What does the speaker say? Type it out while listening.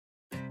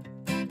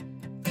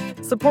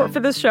Support for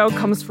this show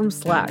comes from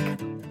Slack.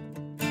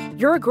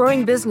 You're a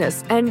growing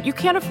business, and you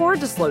can't afford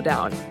to slow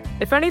down.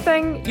 If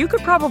anything, you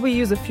could probably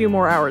use a few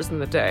more hours in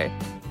the day.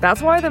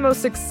 That's why the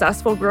most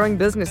successful growing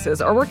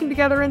businesses are working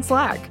together in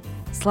Slack.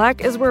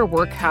 Slack is where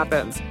work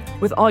happens,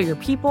 with all your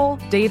people,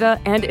 data,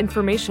 and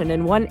information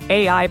in one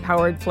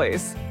AI-powered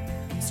place.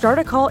 Start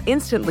a call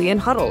instantly in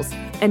huddles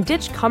and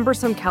ditch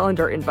cumbersome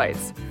calendar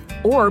invites.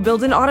 Or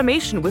build an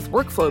automation with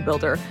Workflow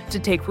Builder to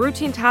take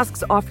routine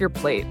tasks off your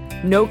plate.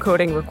 No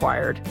coding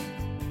required.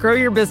 Grow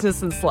your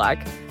business in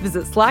Slack.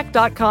 Visit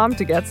slack.com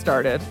to get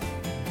started.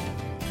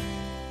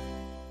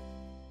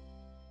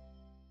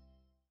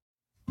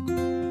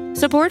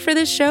 Support for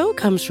this show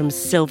comes from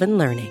Sylvan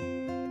Learning.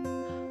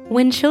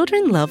 When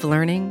children love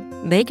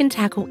learning, they can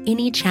tackle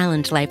any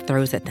challenge life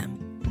throws at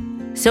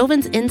them.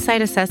 Sylvan's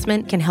Insight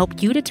Assessment can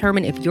help you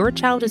determine if your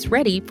child is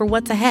ready for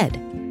what's ahead.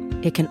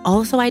 It can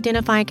also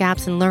identify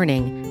gaps in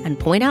learning and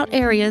point out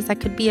areas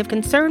that could be of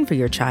concern for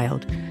your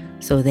child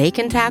so they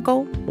can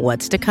tackle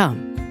what's to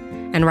come.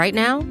 And right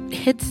now,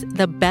 it's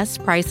the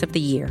best price of the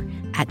year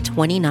at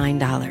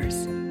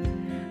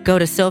 $29. Go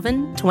to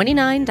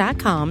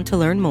sylvan29.com to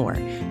learn more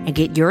and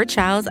get your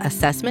child's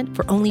assessment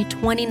for only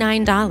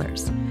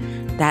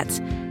 $29. That's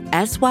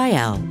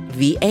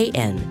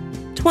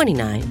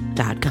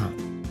SYLVAN29.com.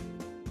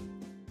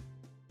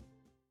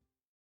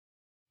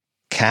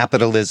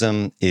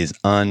 Capitalism is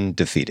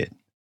undefeated.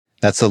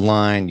 That's a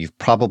line you've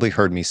probably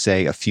heard me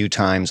say a few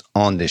times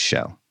on this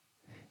show.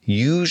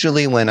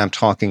 Usually when I'm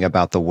talking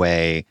about the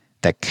way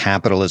that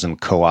capitalism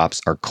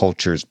co-ops our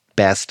culture's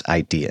best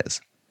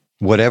ideas.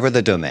 Whatever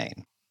the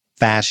domain,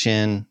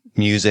 fashion,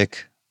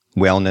 music,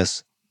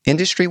 wellness,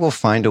 industry will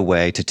find a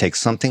way to take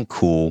something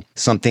cool,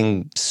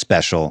 something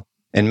special,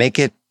 and make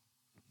it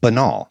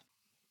banal.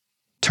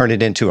 Turn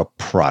it into a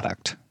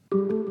product.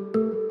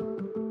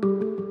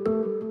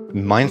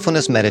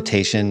 Mindfulness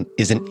meditation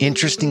is an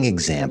interesting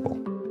example.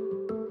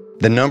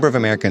 The number of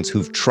Americans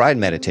who've tried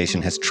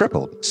meditation has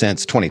tripled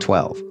since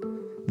 2012.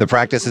 The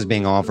practice is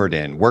being offered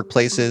in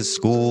workplaces,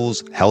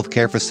 schools,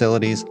 healthcare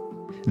facilities.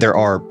 There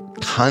are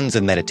tons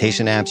of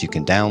meditation apps you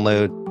can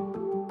download.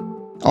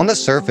 On the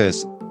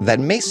surface, that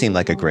may seem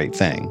like a great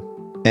thing,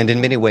 and in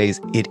many ways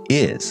it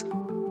is.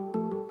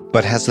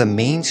 But has the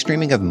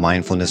mainstreaming of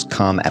mindfulness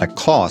come at a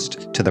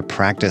cost to the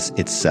practice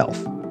itself?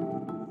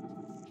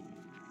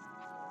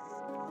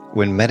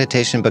 When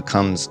meditation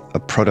becomes a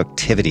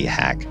productivity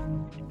hack,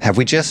 have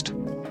we just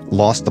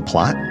lost the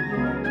plot?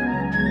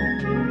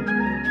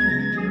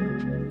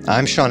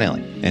 I'm Sean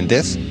Elling, and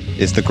this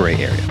is The Gray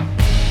Area.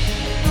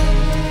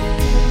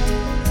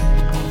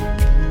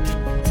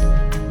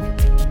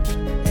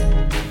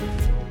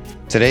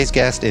 Today's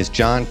guest is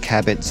Jon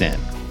Kabat-Zinn.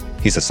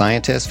 He's a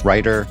scientist,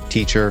 writer,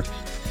 teacher,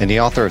 and the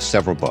author of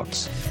several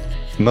books.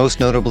 Most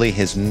notably,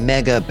 his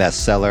mega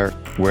bestseller,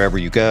 Wherever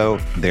You Go,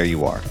 There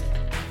You Are.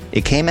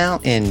 It came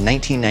out in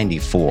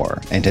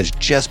 1994 and has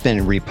just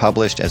been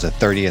republished as a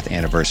 30th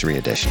anniversary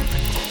edition.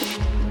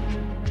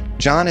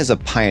 Jon is a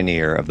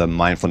pioneer of the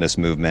mindfulness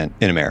movement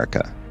in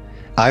America.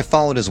 I've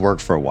followed his work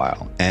for a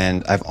while,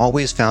 and I've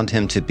always found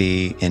him to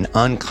be an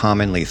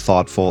uncommonly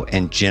thoughtful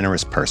and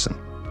generous person.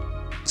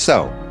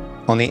 So,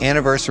 on the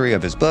anniversary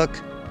of his book,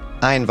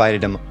 I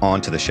invited him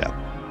onto the show.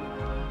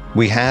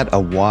 We had a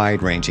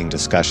wide-ranging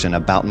discussion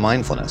about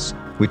mindfulness.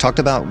 We talked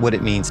about what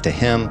it means to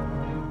him,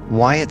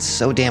 why it's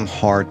so damn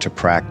hard to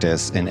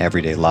practice in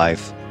everyday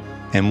life,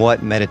 and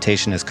what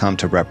meditation has come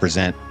to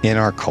represent in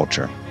our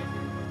culture.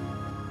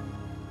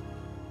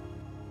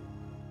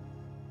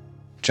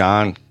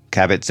 Jon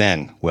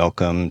Kabat-Zinn,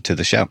 welcome to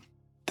the show.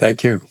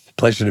 Thank you.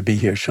 Pleasure to be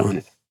here,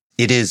 Sean.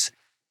 It is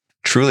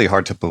truly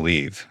hard to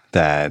believe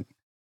that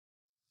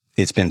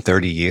it's been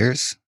 30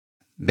 years,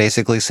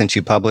 basically, since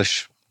you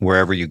publish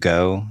Wherever You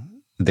Go,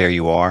 There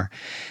You Are.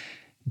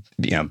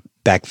 You know,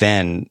 back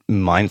then,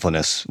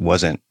 mindfulness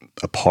wasn't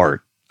a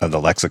part of the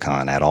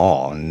lexicon at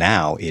all.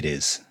 Now it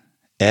is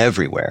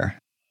everywhere.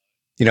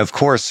 You know, of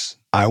course,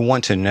 I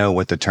want to know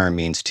what the term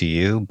means to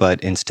you,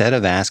 but instead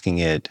of asking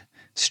it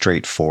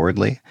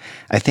straightforwardly,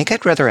 I think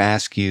I'd rather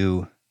ask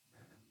you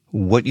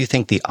what you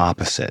think the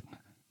opposite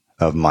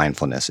of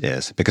mindfulness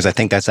is, because I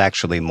think that's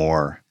actually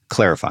more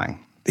clarifying.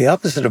 The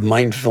opposite of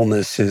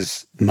mindfulness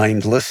is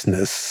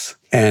mindlessness.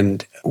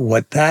 And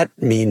what that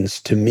means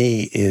to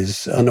me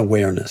is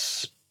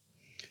unawareness.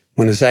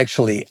 One is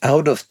actually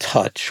out of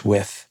touch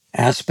with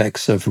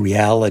aspects of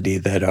reality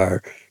that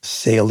are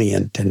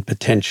salient and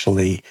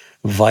potentially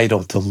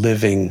vital to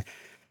living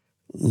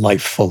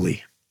life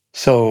fully.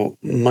 So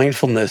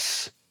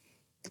mindfulness,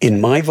 in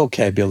my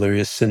vocabulary,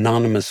 is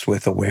synonymous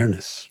with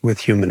awareness, with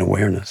human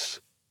awareness.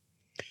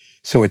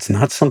 So it's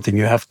not something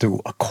you have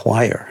to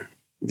acquire.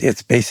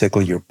 It's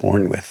basically you're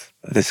born with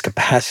this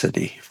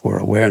capacity for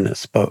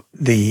awareness. But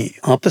the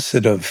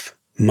opposite of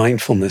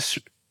mindfulness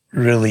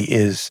really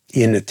is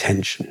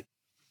inattention.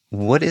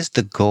 What is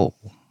the goal?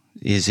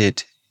 Is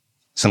it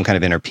some kind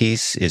of inner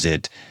peace? Is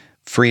it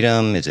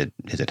freedom? Is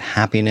it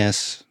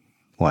happiness?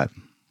 What?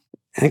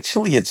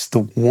 Actually, it's the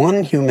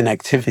one human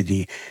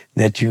activity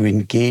that you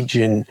engage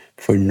in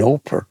for no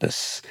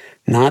purpose,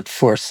 not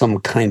for some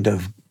kind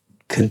of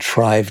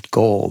contrived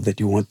goal that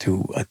you want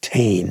to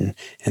attain,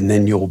 and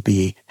then you'll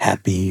be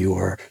happy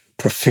or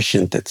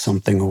proficient at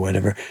something or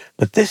whatever.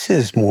 But this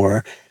is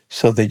more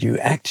so that you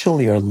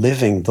actually are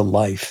living the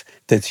life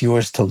that's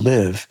yours to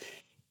live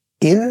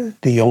in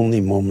the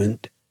only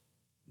moment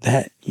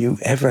that you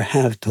ever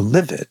have to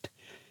live it,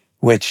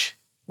 which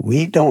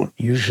we don't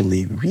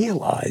usually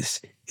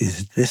realize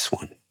is this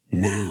one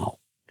now.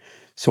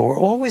 So we're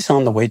always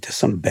on the way to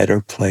some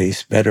better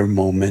place, better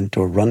moment,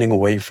 or running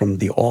away from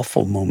the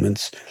awful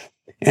moments.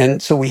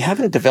 And so we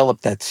haven't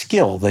developed that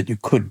skill that you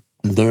could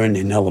learn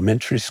in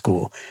elementary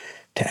school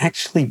to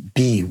actually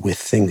be with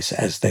things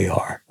as they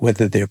are,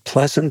 whether they're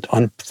pleasant,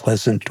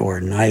 unpleasant, or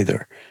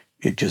neither.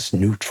 You're just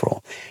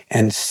neutral,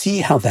 and see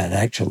how that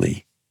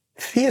actually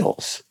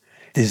feels.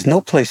 There's no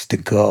place to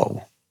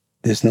go.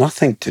 There's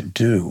nothing to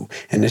do,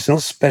 and there's no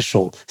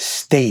special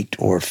state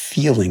or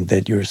feeling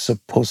that you're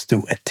supposed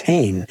to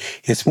attain.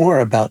 It's more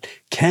about,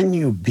 can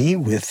you be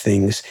with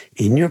things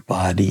in your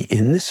body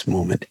in this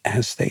moment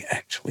as they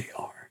actually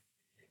are?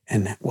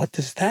 And what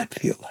does that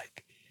feel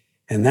like?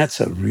 And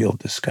that's a real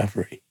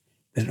discovery.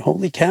 That,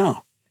 holy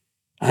cow,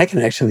 I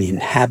can actually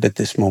inhabit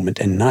this moment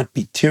and not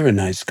be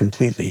tyrannized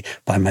completely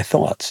by my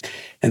thoughts.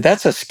 And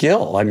that's a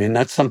skill. I mean,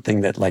 that's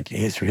something that like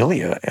is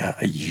really a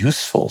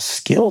useful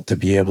skill to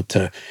be able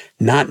to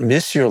not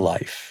miss your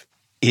life.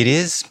 It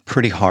is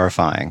pretty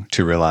horrifying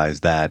to realize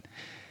that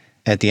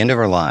at the end of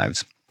our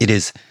lives, it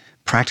is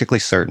practically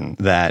certain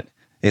that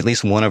at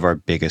least one of our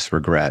biggest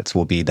regrets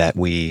will be that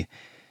we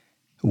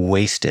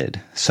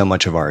wasted so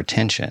much of our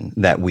attention,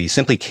 that we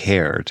simply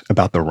cared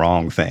about the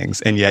wrong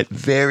things. And yet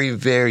very,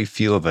 very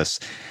few of us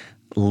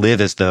live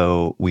as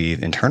though we've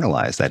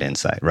internalized that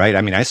insight, right?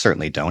 I mean, I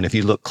certainly don't. If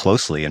you look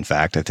closely, in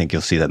fact, I think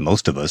you'll see that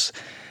most of us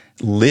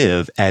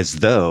live as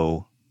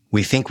though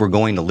we think we're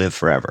going to live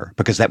forever,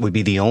 because that would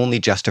be the only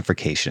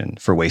justification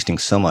for wasting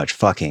so much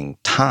fucking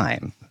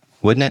time,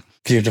 wouldn't it?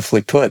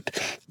 Beautifully put.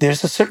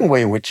 There's a certain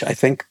way in which I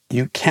think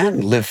you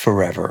can live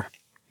forever.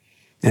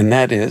 And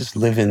that is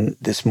live in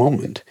this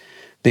moment,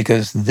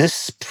 because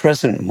this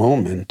present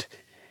moment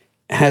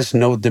has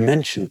no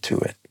dimension to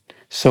it.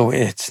 So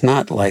it's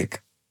not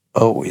like,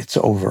 oh, it's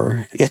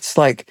over. It's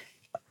like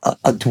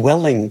a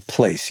dwelling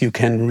place. You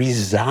can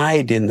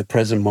reside in the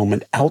present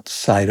moment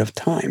outside of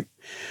time.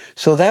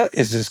 So that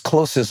is as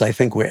close as I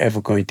think we're ever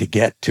going to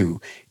get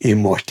to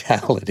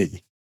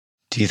immortality.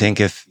 Do you think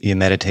if you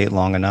meditate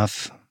long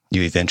enough,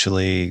 you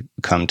eventually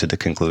come to the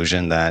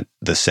conclusion that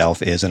the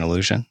self is an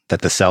illusion?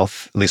 That the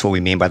self, at least what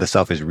we mean by the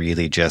self, is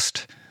really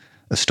just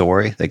a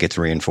story that gets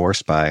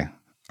reinforced by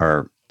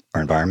our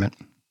environment?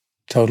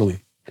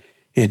 Totally.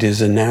 It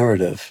is a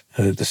narrative,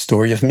 the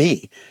story of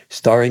me,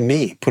 starring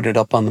me, put it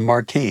up on the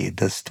marquee,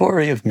 the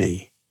story of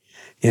me,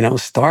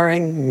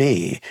 starring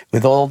me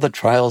with all the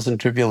trials and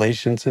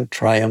tribulations and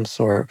triumphs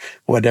or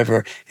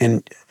whatever.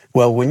 And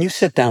well, when you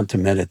sit down to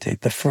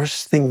meditate, the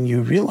first thing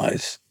you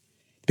realize,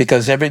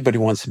 because everybody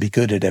wants to be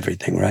good at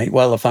everything, right?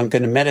 Well, if I'm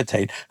going to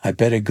meditate, I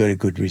better get a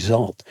good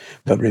result.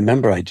 But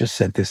remember, I just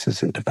said this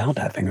isn't about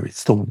having a result.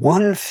 It's the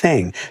one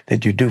thing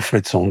that you do for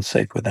its own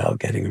sake without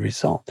getting a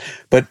result.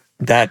 But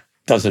that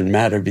doesn't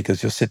matter,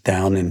 because you'll sit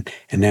down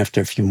and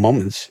after a few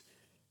moments,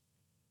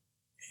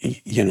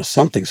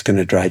 something's going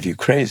to drive you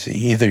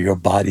crazy. Either your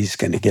body's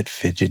going to get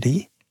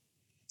fidgety,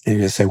 and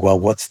you say, well,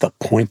 what's the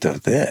point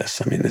of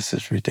this? I mean, this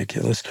is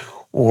ridiculous.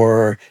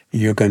 Or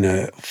you're going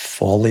to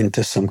fall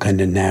into some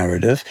kind of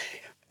narrative,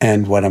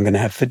 and what I'm going to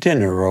have for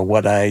dinner, or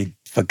what I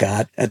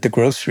forgot at the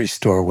grocery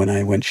store when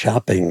I went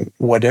shopping,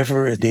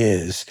 whatever it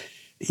is,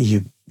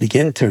 you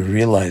begin to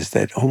realize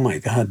that, oh my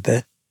God,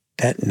 that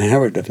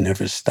narrative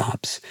never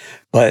stops.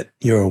 But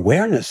your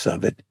awareness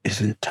of it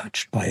isn't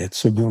touched by it.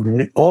 So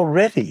you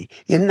already,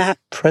 in that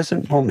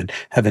present moment,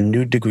 have a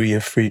new degree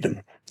of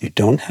freedom. You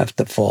don't have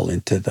to fall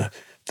into the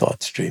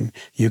thought stream.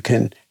 You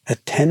can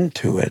attend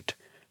to it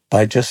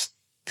by just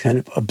kind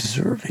of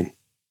observing.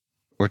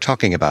 We're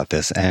talking about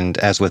this, and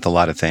as with a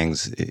lot of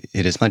things,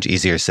 it is much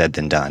easier said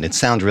than done. It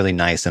sounds really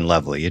nice and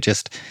lovely. You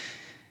just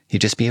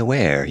be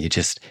aware. You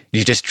just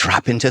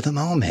drop into the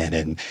moment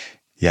and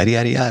yada,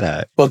 yada,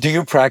 yada. Well, do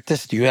you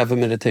practice? Do you have a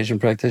meditation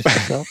practice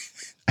yourself?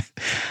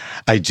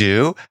 I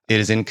do.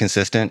 It is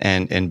inconsistent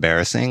and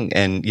embarrassing.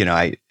 And,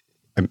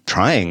 I'm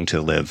trying to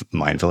live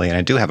mindfully, and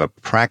I do have a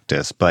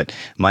practice, but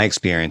my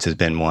experience has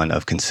been one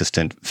of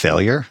consistent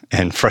failure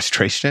and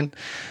frustration.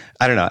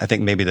 I don't know. I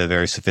think maybe the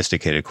very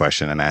sophisticated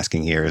question I'm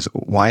asking here is,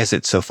 why is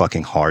it so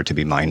fucking hard to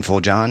be mindful,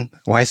 John?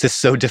 Why is this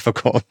so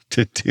difficult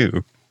to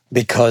do?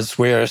 Because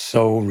we're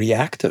so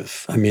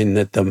reactive. I mean,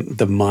 that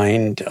the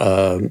mind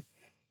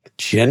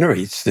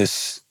generates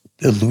this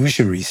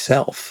illusory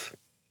self.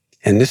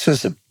 And this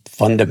is a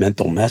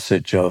fundamental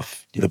message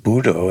of the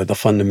Buddha, or the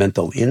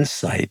fundamental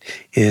insight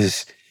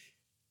is,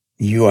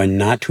 you are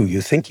not who you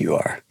think you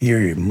are.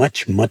 You're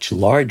much, much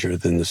larger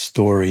than the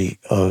story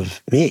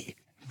of me.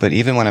 But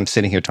even when I'm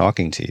sitting here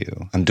talking to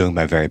you, I'm doing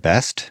my very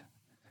best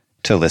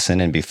to listen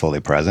and be fully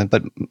present,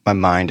 but my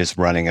mind is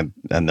running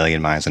a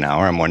million miles an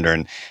hour. I'm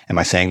wondering, am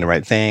I saying the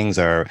right things,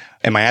 or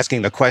am I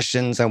asking the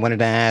questions I wanted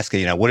to ask?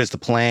 What is the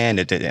plan?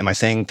 Am I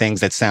saying things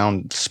that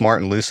sound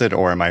smart and lucid,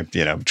 or am I,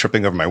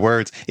 tripping over my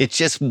words? It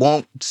just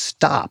won't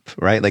stop,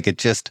 right? Like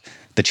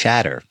the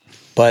chatter.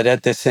 But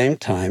at the same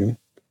time,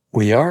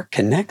 we are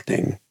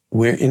connecting.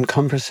 We're in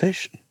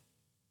conversation.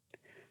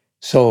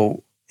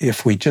 So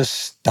if we just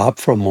stop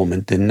for a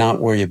moment and not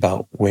worry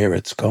about where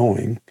it's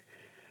going,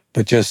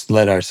 but just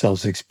let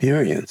ourselves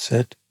experience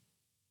it,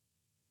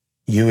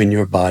 you and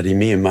your body,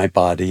 me and my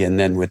body, and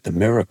then with the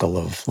miracle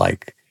of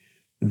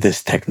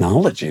this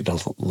technology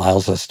that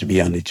allows us to be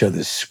on each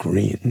other's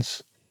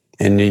screens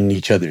and in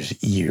each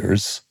other's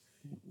ears,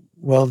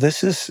 well,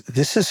 this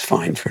is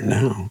fine for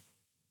now.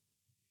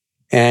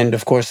 And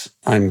of course,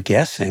 I'm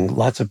guessing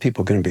lots of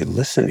people are going to be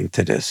listening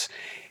to this,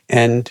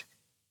 and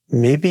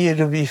maybe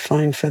it'll be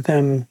fine for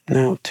them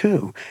now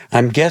too.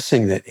 I'm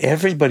guessing that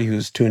everybody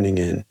who's tuning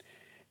in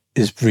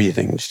is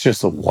breathing. It's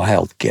just a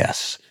wild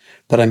guess.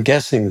 But I'm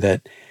guessing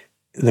that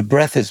the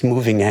breath is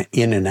moving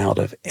in and out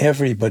of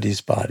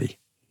everybody's body.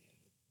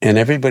 And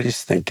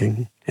everybody's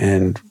thinking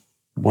and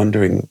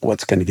wondering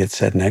what's going to get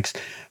said next.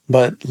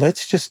 But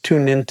let's just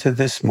tune into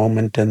this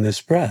moment and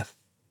this breath.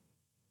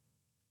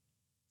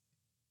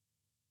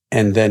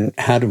 And then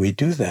how do we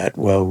do that?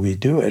 Well, we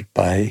do it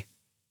by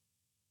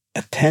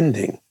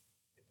attending,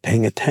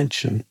 paying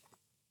attention.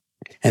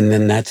 And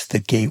then that's the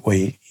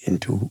gateway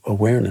into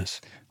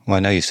awareness. Well, I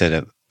know you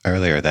said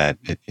earlier that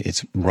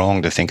it's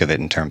wrong to think of it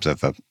in terms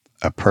of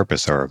a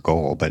purpose or a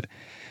goal, but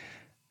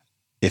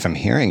if I'm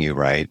hearing you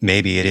right,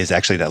 maybe it is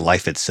actually that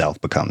life itself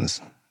becomes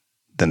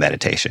the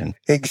meditation.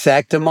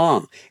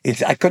 Exactement.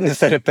 I couldn't have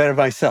said it better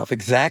myself.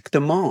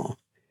 Exactement.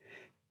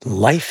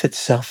 Life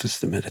itself is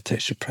the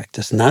meditation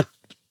practice, not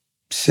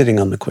sitting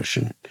on the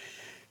cushion,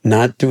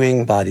 not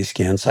doing body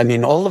scans. I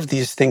mean, all of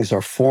these things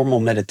are formal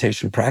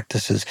meditation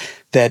practices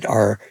that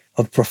are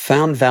of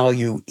profound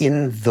value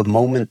in the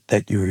moment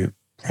that you're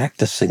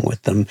practicing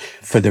with them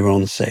for their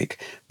own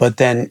sake. But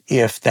then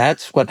if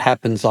that's what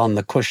happens on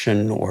the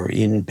cushion or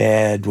in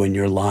bed when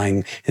you're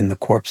lying in the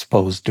corpse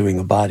pose doing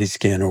a body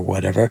scan or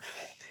whatever,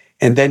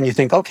 and then you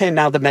think, okay,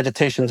 now the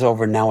meditation's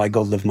over, now I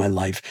go live my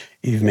life,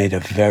 you've made a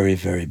very,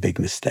 very big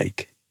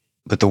mistake.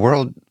 But the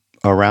world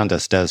around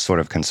us does sort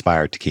of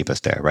conspire to keep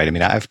us there, right? I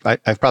mean,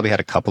 I've probably had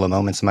a couple of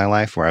moments in my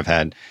life where I've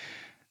had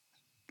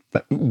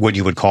what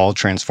you would call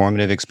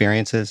transformative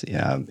experiences.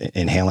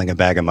 Inhaling a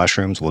bag of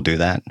mushrooms will do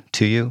that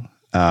to you.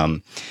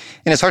 And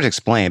it's hard to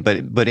explain,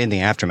 but in the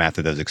aftermath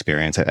of those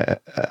experiences,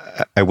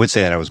 I would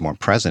say that I was more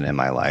present in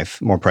my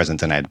life, more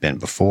present than I'd been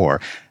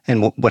before.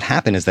 And what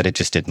happened is that it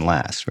just didn't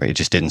last, right? It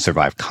just didn't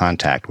survive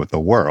contact with the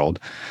world,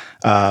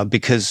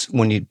 because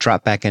when you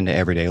drop back into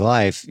everyday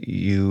life,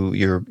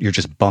 you're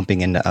just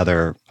bumping into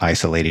other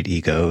isolated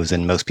egos,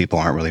 and most people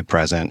aren't really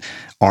present,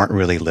 aren't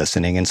really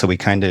listening, and so we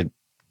kind of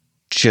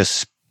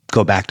just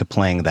go back to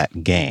playing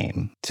that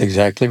game. It's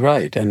exactly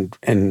right.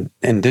 And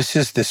this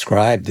is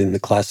described in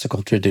the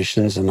classical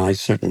traditions, and I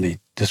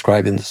certainly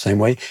describe it in the same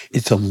way.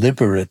 It's a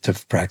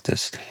liberative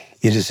practice.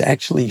 It is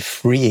actually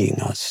freeing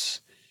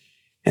us.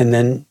 And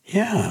then,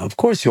 of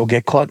course, you'll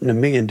get caught in a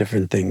million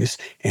different things,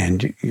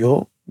 and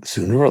you'll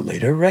sooner or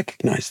later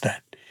recognize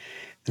that.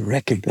 The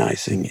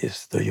recognizing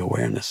is the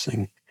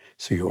awarenessing,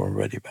 so you're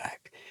already back.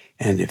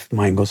 And if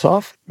mind goes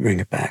off,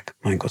 bring it back.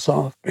 Mind goes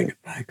off, bring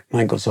it back.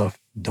 Mind goes off,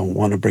 don't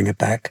want to bring it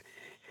back.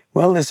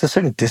 Well, there's a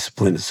certain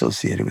discipline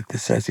associated with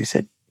this. As you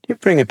said, you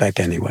bring it back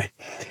anyway.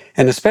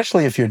 And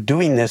especially if you're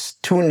doing this,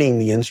 tuning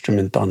the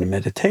instrument on the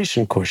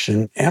meditation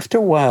cushion, after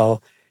a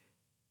while,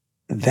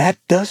 that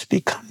does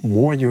become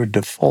more your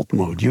default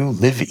mode. You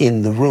live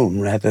in the room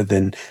rather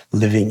than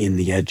living in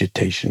the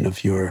agitation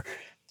of your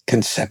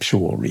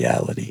conceptual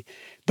reality.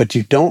 But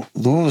you don't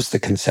lose the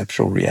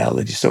conceptual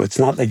reality. So it's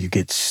not like you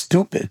get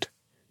stupid.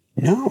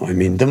 No, I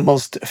mean, the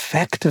most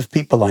effective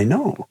people I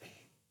know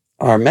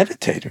are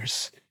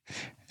meditators.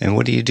 And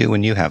what do you do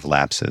when you have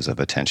lapses of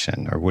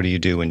attention? Or what do you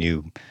do when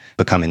you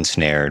become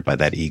ensnared by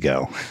that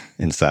ego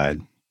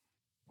inside?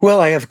 Well,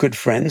 I have good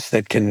friends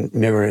that can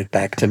mirror it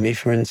back to me,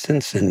 for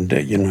instance, and,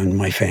 in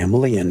my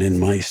family and in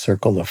my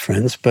circle of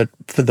friends. But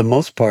for the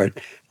most part,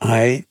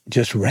 I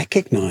just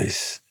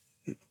recognize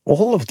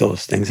all of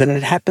those things. And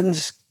it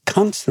happens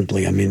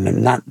constantly. I mean,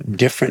 I'm not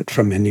different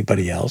from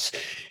anybody else.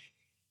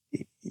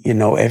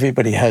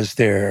 Everybody has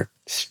their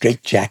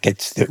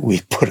straitjackets that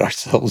we put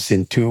ourselves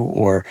into,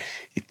 or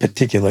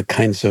particular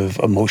kinds of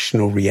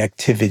emotional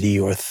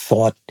reactivity or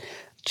thought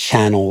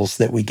channels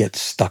that we get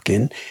stuck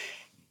in.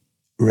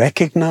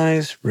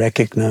 Recognize,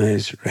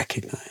 recognize,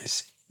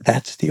 recognize.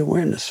 That's the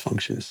awareness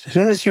function. As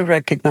soon as you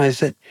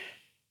recognize it,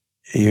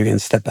 you can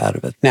step out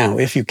of it. Now,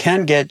 if you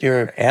can get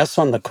your ass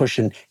on the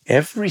cushion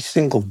every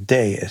single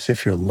day as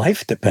if your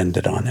life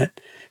depended on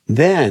it,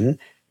 then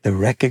the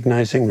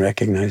recognizing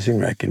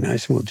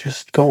will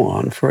just go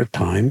on for a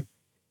time.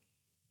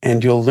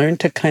 And you'll learn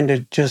to kind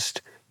of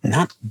just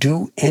not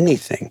do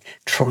anything.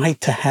 Try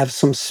to have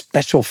some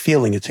special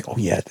feeling and say, oh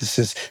yeah, this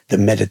is the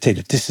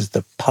meditative, this is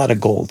the pot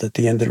of gold at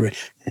the end of the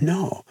race.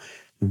 No,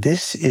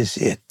 this is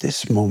it,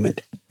 this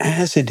moment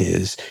as it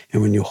is.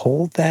 And when you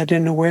hold that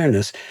in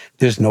awareness,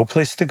 there's no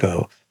place to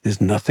go.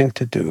 There's nothing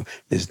to do.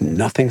 There's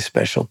nothing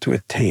special to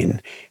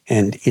attain.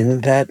 And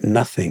in that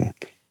nothing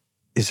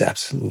is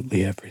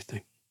absolutely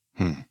everything.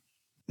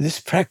 This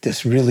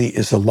practice really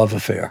is a love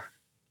affair.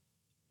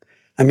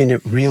 I mean,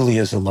 it really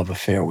is a love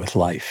affair with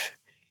life.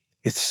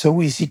 It's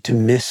so easy to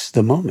miss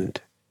the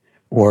moment,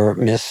 or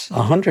miss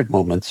 100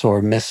 moments,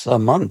 or miss a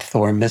month,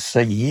 or miss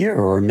a year,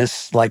 or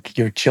miss like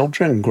your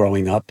children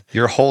growing up.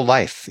 Your whole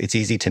life. It's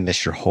easy to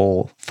miss your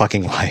whole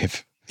fucking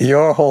life.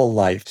 Your whole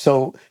life.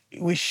 So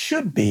we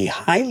should be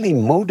highly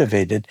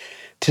motivated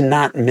to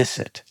not miss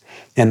it.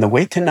 And the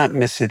way to not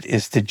miss it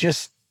is to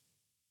just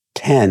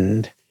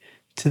tend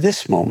to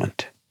this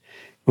moment.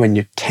 When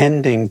you're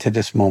tending to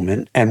this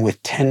moment and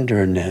with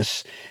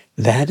tenderness,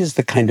 that is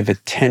the kind of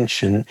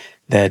attention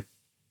that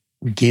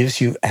gives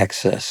you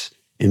access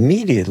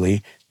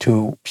immediately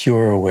to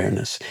pure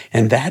awareness.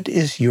 And that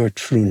is your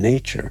true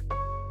nature.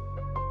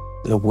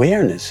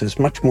 Awareness is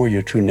much more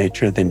your true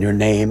nature than your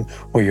name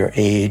or your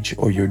age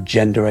or your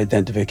gender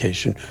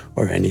identification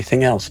or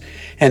anything else.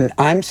 And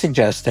I'm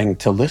suggesting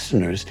to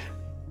listeners,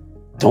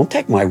 don't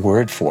take my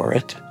word for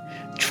it.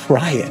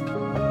 Try it.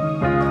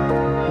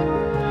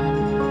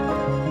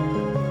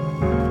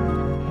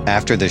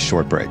 After this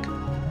short break,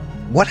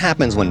 what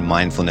happens when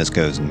mindfulness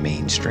goes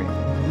mainstream?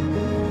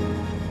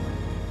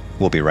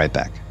 We'll be right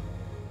back.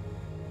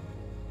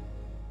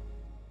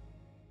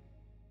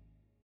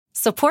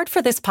 Support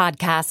for this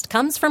podcast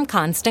comes from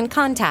Constant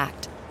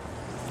Contact.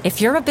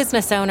 If you're a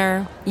business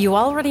owner, you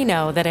already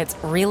know that it's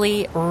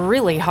really,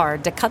 really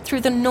hard to cut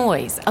through the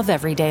noise of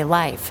everyday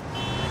life.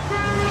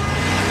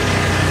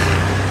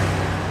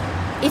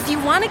 If you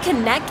want to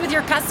connect with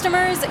your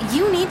customers,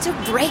 you need to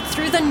break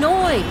through the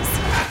noise.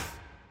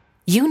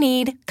 You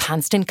need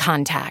Constant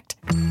Contact.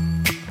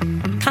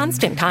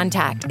 Constant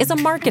Contact is a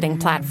marketing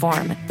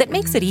platform that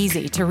makes it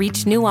easy to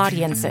reach new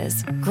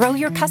audiences, grow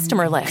your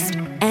customer list,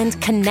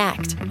 and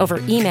connect over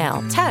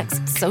email,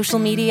 text, social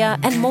media,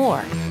 and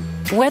more.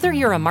 Whether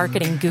you're a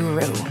marketing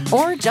guru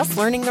or just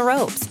learning the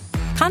ropes,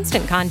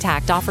 Constant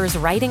Contact offers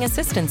writing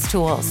assistance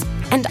tools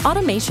and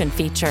automation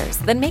features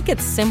that make it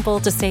simple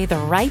to say the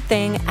right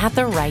thing at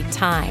the right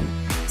time.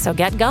 So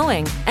get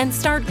going and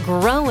start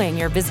growing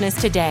your business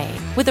today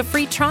with a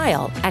free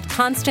trial at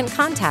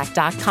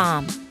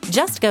ConstantContact.com.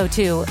 Just go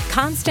to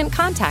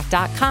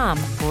ConstantContact.com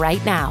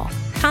right now.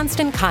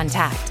 Constant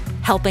Contact,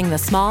 helping the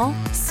small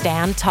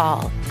stand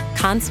tall.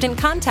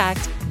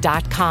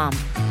 ConstantContact.com.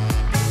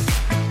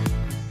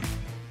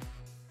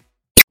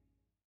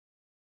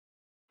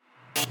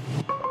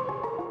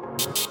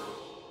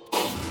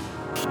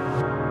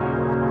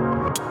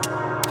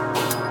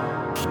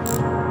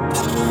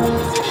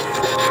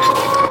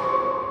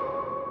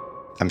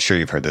 I'm sure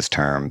you've heard this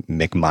term,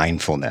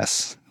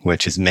 McMindfulness,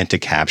 which is meant to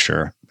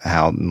capture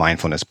how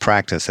mindfulness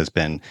practice has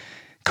been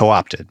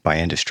co-opted by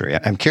industry.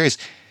 I'm curious,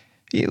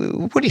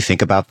 what do you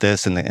think about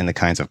this and the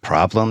kinds of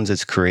problems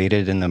it's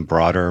created in the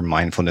broader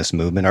mindfulness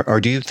movement?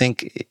 Or do you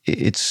think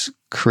it's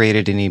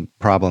created any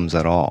problems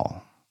at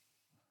all?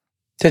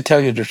 To tell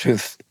you the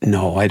truth,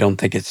 no, I don't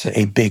think it's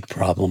a big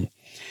problem.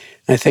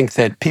 I think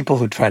that people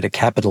who try to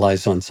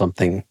capitalize on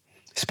something,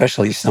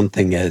 especially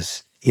something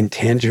as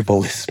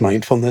intangible as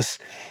mindfulness,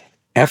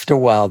 after a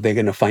while, they're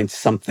going to find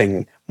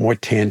something more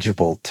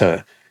tangible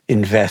to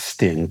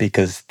invest in,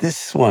 because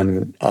this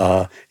one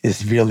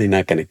is really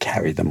not going to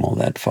carry them all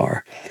that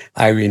far.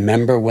 I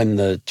remember when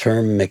the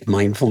term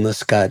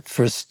McMindfulness got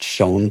first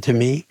shown to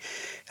me.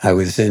 I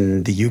was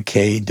in the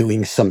UK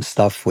doing some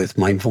stuff with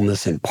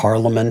mindfulness in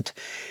Parliament,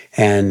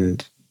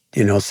 and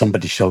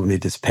somebody showed me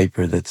this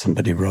paper that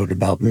somebody wrote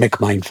about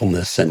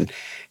McMindfulness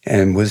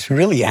and was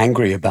really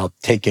angry about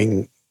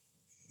taking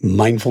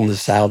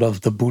mindfulness out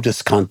of the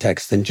Buddhist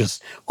context and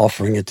just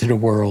offering it to the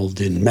world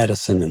in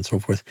medicine and so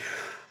forth.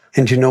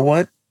 And you know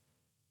what?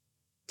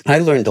 I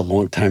learned a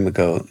long time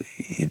ago,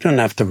 you don't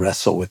have to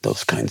wrestle with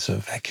those kinds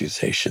of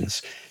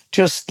accusations.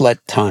 Just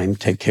let time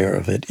take care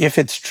of it. If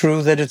it's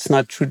true that it's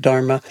not true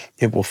Dharma,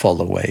 it will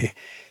fall away.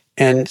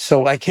 And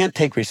so I can't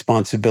take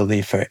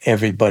responsibility for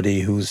everybody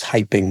who's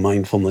hyping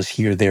mindfulness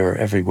here, there, or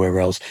everywhere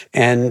else.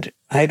 And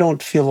I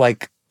don't feel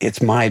like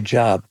it's my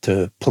job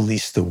to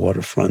police the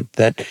waterfront.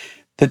 That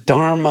the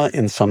Dharma,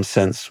 in some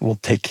sense, will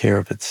take care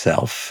of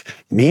itself.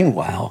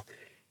 Meanwhile,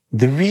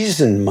 the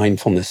reason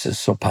mindfulness is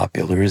so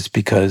popular is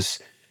because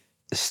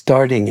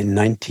starting in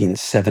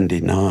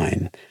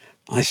 1979,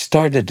 I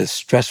started a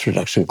stress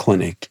reduction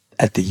clinic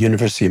at the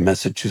University of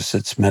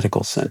Massachusetts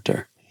Medical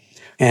Center.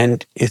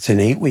 And it's an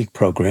 8-week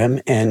program.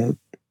 And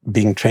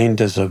being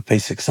trained as a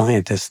basic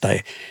scientist,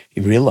 I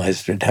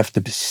realized I'd have to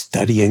be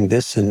studying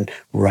this and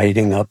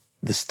writing up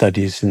the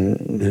studies in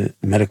the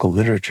medical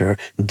literature,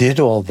 did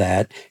all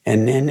that,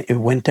 and then it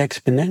went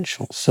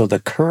exponential. So the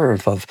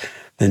curve of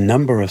the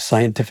number of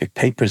scientific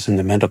papers in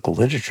the medical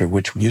literature,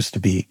 which used to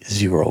be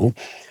zero,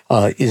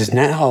 is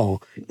now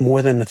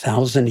more than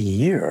 1,000 a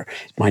year.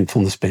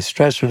 Mindfulness-based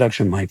stress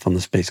reduction,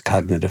 mindfulness-based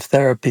cognitive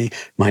therapy,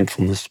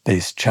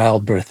 mindfulness-based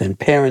childbirth and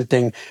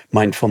parenting,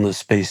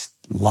 mindfulness-based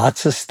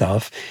lots of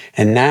stuff.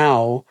 And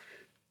now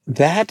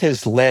that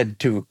has led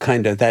to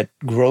kind of that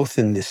growth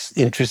in this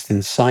interest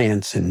in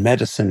science and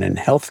medicine and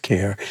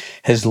healthcare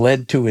has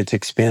led to its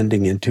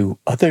expanding into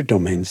other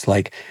domains.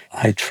 Like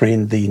I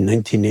trained the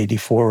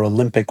 1984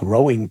 Olympic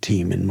rowing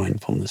team in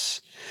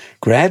mindfulness.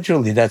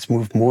 Gradually, that's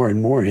moved more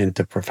and more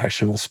into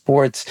professional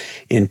sports,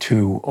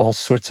 into all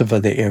sorts of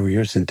other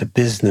areas, into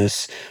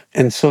business.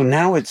 And so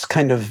now it's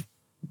kind of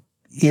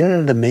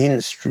in the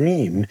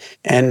mainstream.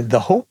 And the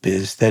hope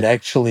is that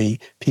actually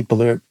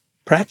people are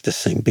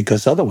practicing,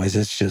 because otherwise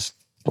it's just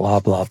blah,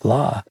 blah,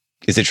 blah.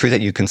 Is it true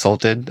that you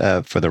consulted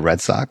for the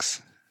Red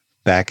Sox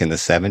back in the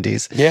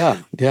 70s?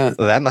 Yeah.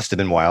 Well, that must have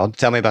been wild.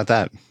 Tell me about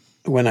that.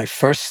 When I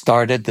first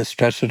started the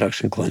stress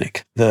reduction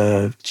clinic,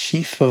 the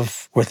chief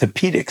of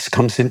orthopedics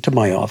comes into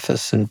my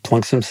office and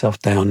plunks himself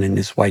down in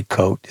his white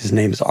coat. His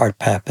name is Art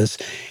Pappas.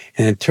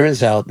 And it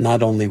turns out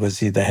not only was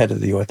he the head of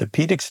the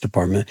orthopedics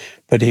department,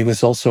 but he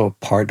was also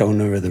a part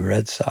owner of the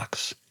Red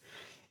Sox.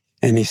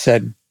 And he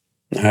said,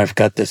 I've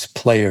got this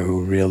player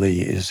who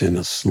really is in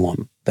a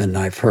slump, and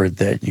I've heard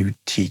that you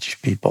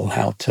teach people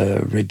how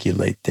to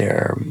regulate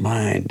their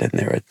mind and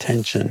their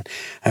attention.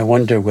 I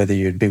wonder whether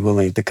you'd be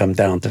willing to come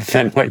down to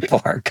Fenway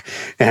Park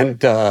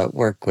and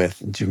work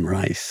with Jim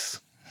Rice.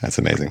 That's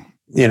amazing.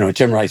 You know,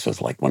 Jim Rice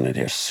was like one of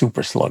their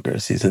super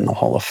sluggers. He's in the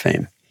Hall of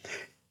Fame.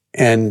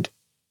 And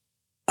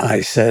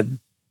I said,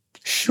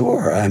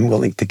 sure, I'm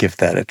willing to give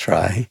that a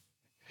try.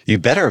 You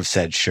better have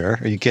said sure.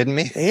 Are you kidding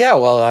me? Yeah,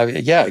 well,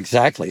 yeah,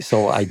 exactly.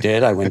 So I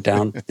did. I went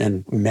down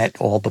and met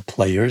all the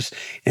players,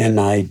 and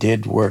I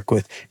did work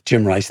with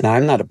Jim Rice. Now,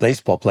 I'm not a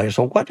baseball player,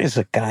 so what is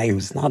a guy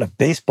who's not a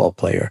baseball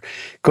player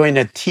going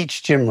to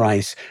teach Jim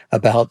Rice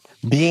about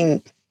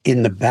being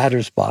in the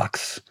batter's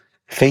box,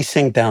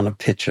 facing down a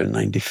pitcher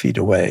 90 feet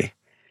away?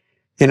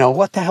 You know,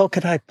 what the hell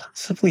could I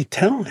possibly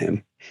tell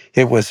him?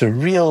 It was a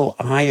real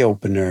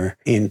eye-opener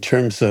in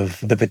terms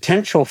of the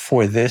potential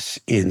for this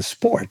in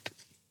sport.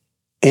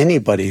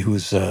 Anybody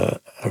who's a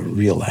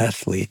real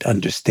athlete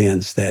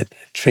understands that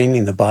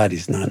training the body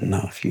is not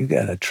enough. You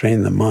got to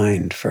train the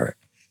mind for,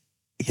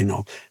 you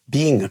know,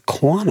 being a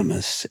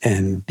quantumist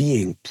and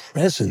being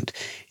present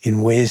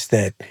in ways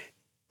that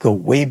go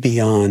way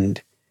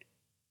beyond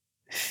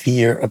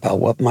fear about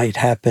what might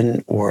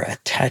happen or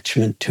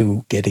attachment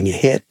to getting a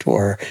hit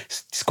or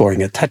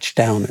scoring a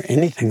touchdown or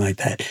anything like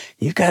that.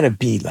 You got to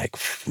be like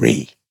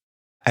free.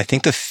 I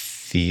think the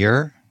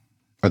fear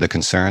or the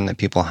concern that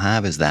people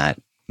have is that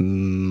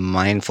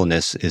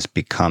mindfulness is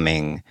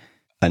becoming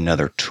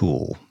another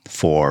tool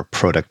for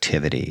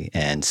productivity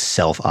and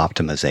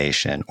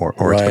self-optimization,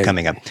 or it's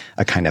becoming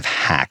a kind of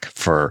hack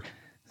for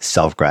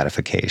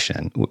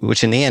self-gratification,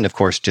 which in the end, of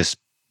course, just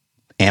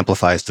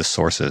amplifies the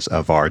sources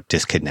of our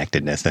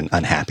disconnectedness and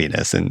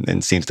unhappiness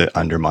and seems to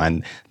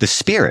undermine the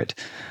spirit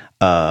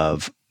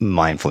of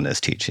mindfulness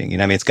teaching. You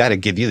know, I mean, it's got to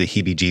give you the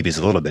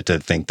heebie-jeebies a little bit to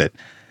think that,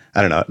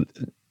 I don't know,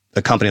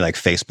 a company like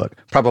Facebook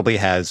probably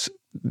has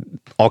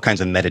all kinds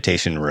of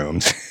meditation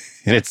rooms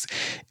in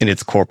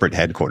its corporate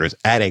headquarters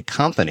at a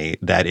company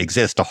that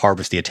exists to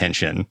harvest the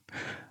attention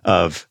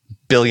of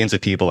billions of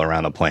people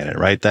around the planet,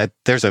 right? That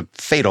there's a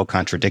fatal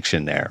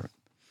contradiction there.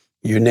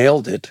 You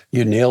nailed it.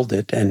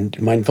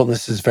 And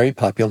mindfulness is very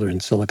popular in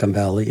Silicon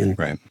Valley. And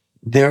right.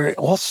 There are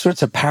all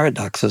sorts of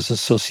paradoxes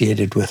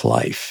associated with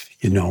life.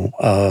 You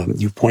know,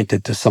 you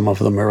pointed to some of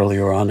them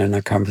earlier on in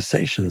our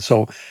conversation.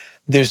 So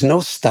there's no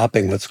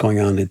stopping what's going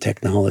on in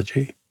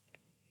technology.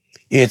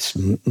 It's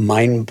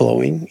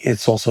mind-blowing.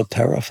 It's also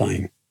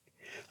terrifying.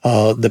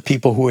 The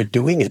people who are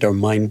doing it are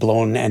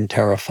mind-blown and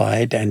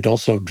terrified and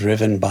also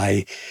driven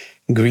by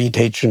greed,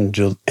 hatred,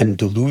 and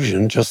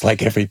delusion, just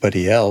like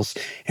everybody else.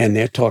 And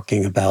they're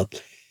talking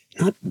about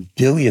not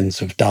billions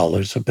of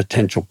dollars of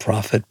potential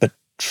profit, but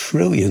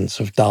trillions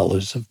of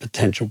dollars of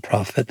potential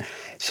profit.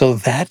 So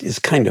that is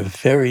kind of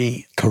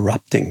very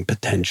corrupting,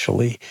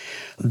 potentially.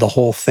 The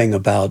whole thing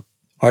about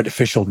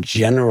artificial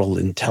general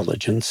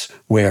intelligence,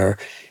 where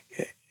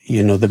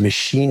you know, the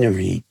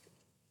machinery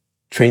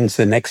trains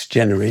the next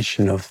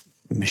generation of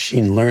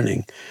machine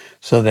learning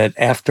so that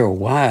after a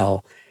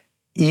while,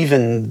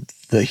 even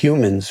the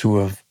humans who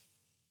have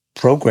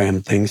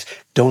programmed things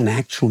don't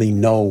actually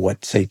know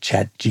what, say,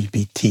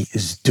 ChatGPT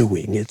is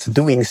doing. It's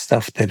doing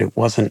stuff that it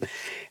wasn't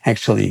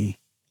actually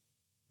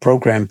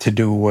programmed to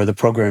do, or the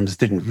programs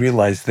didn't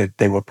realize that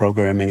they were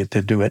programming it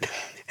to do it.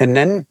 And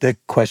then the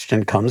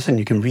question comes, and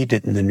you can read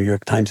it in the New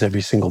York Times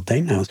every single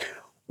day now,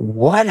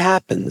 what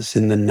happens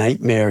in the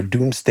nightmare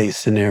doomsday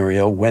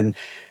scenario when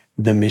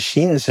the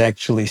machines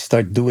actually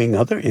start doing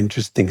other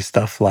interesting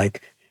stuff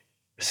like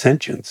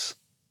sentience,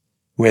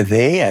 where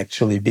they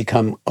actually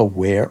become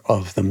aware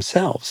of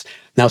themselves?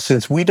 Now,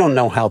 since we don't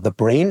know how the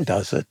brain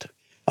does it,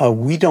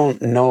 We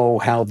don't know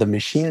how the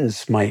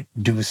machines might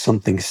do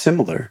something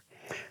similar.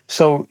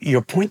 So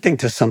you're pointing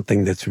to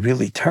something that's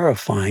really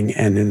terrifying.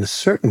 And in a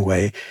certain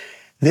way,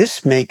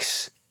 this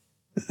makes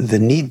the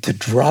need to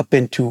drop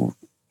into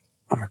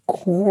our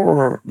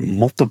core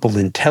multiple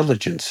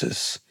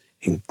intelligences,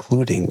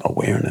 including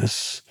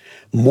awareness,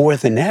 more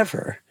than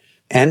ever,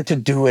 and to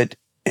do it,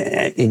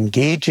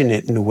 engage in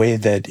it in a way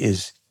that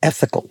is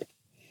ethical.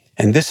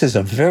 And this is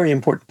a very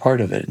important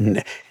part of it.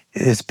 And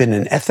it's been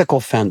an ethical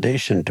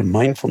foundation to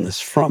mindfulness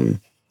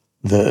from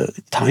the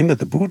time of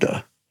the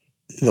Buddha.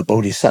 The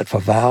Bodhisattva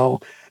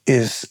vow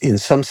is, in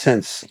some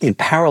sense, in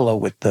parallel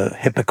with the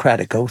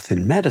Hippocratic Oath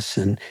in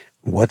medicine.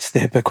 What's the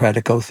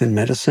Hippocratic Oath in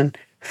medicine?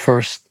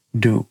 First,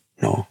 do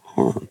no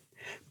harm.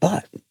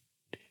 But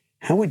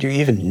how would you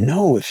even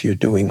know if you're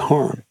doing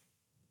harm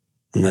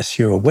unless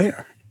you're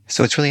aware?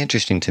 So it's really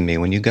interesting to me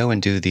when you go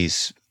and do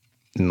these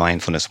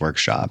mindfulness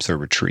workshops or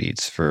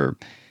retreats for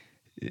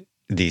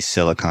these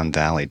Silicon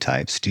Valley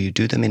types, do you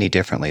do them any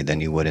differently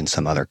than you would in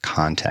some other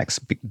context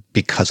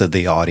because of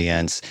the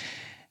audience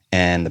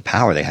and the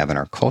power they have in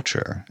our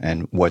culture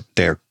and what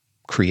their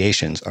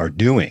creations are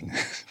doing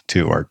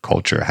to our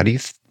culture? How do you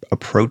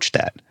approach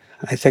that?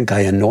 I think I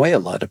annoy a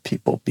lot of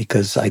people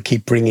because I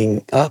keep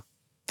bringing up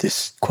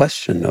this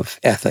question of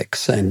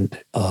ethics and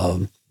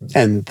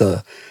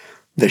the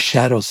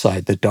shadow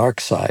side, the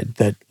dark side,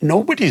 that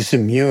nobody's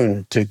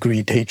immune to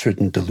greed, hatred,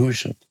 and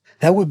delusion.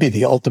 That would be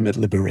the ultimate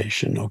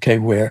liberation, okay,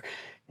 where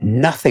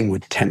nothing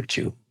would tempt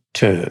you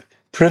to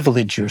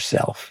privilege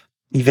yourself,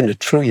 even $1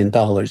 trillion.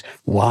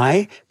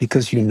 Why?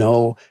 Because you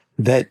know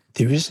that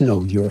there is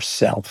no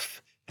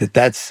yourself,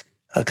 that's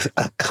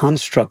a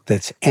construct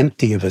that's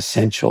empty of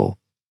essential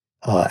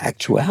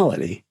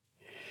actuality.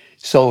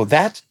 So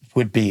that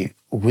would be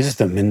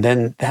wisdom. And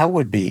then that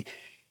would be,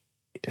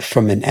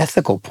 from an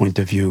ethical point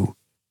of view,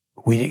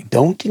 we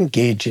don't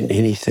engage in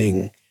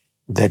anything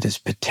that is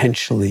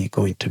potentially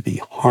going to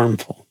be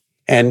harmful.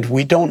 And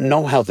we don't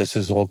know how this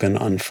is all going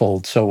to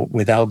unfold. So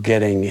without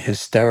getting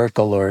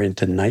hysterical or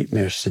into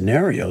nightmare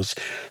scenarios,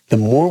 the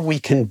more we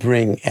can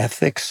bring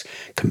ethics,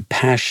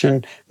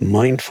 compassion,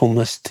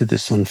 mindfulness to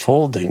this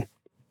unfolding,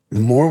 the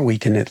more we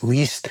can at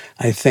least,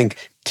 I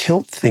think,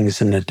 tilt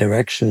things in a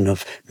direction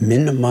of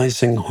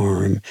minimizing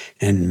harm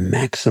and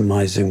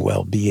maximizing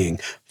well-being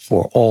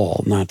for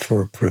all, not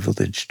for a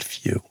privileged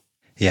few.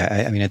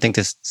 Yeah, I mean, I think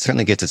this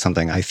certainly gets at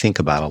something I think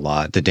about a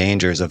lot, the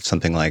dangers of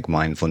something like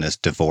mindfulness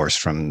divorced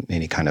from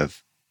any kind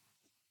of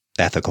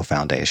ethical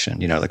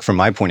foundation. You know, like from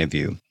my point of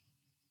view,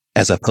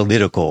 as a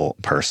political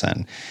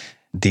person,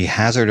 the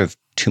hazard of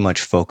too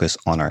much focus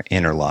on our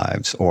inner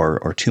lives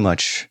or too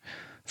much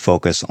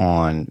focus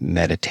on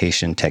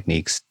meditation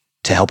techniques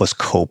to help us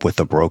cope with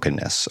the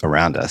brokenness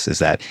around us is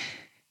that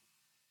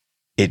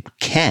it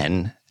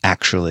can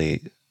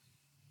actually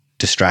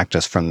distract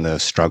us from the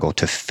struggle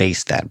to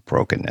face that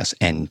brokenness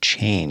and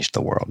change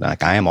the world.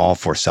 Like, I am all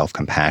for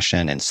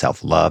self-compassion and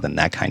self-love and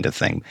that kind of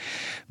thing.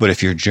 But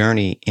if your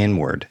journey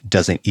inward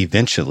doesn't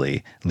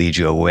eventually lead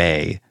you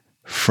away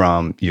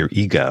from your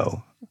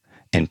ego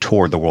and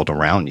toward the world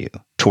around you,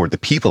 toward the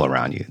people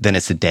around you, then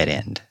it's a dead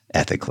end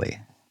ethically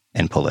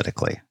and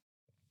politically.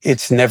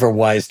 It's never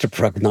wise to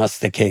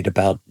prognosticate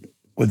about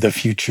the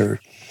future.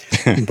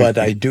 But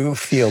I do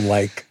feel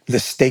like the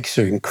stakes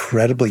are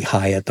incredibly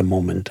high at the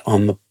moment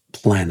on the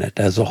planet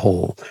as a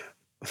whole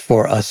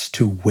for us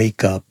to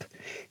wake up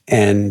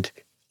and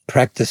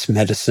practice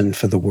medicine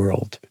for the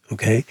world,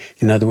 okay?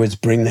 In other words,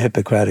 bring the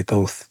Hippocratic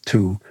Oath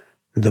to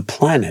the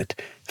planet.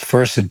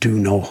 First, do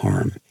no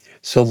harm.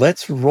 So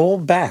let's roll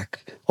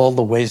back all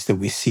the ways that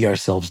we see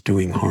ourselves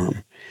doing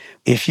harm.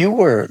 If you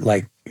were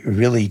like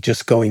really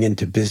just going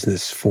into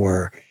business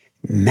for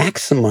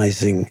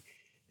maximizing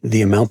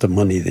the amount of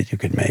money that you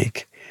could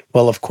make,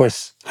 well, of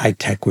course, high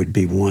tech would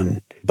be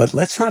one. But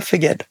let's not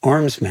forget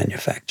arms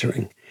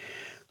manufacturing.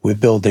 We're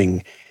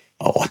building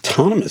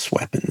autonomous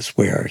weapons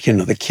where,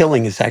 the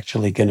killing is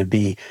actually going to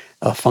be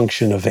a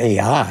function of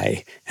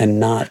AI and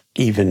not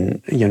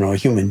even, a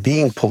human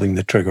being pulling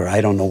the trigger. I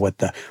don't know what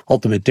the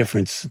ultimate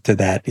difference to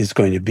that is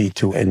going to be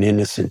to an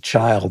innocent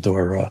child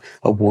or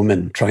a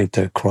woman trying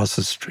to cross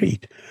the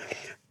street.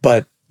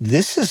 But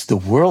this is the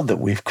world that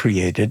we've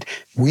created.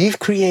 We've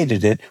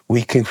created it.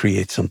 We can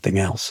create something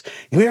else.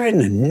 We're in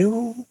a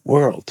new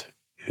world.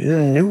 In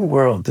a new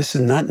world. This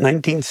is not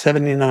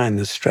 1979.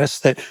 The stress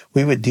that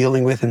we were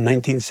dealing with in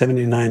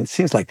 1979, it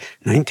seems like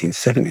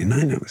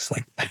 1979, it was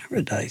like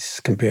paradise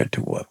compared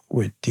to what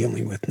we're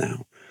dealing with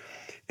now.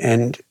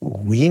 And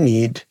we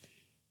need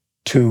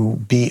to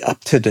be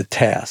up to the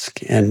task.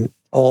 And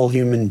all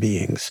human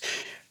beings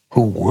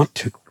who want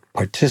to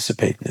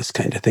participate in this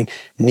kind of thing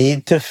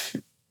need to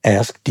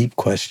ask deep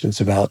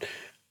questions about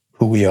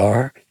who we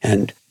are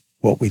and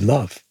what we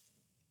love.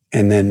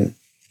 And then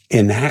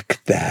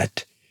enact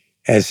that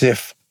as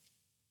if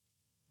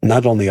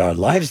not only our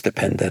lives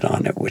depended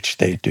on it, which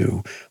they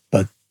do,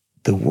 but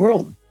the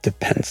world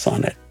depends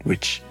on it,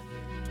 which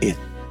it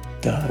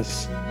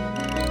does.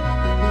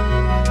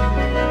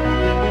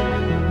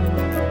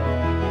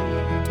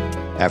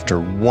 After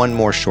one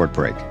more short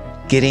break,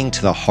 getting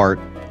to the heart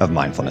of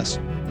mindfulness.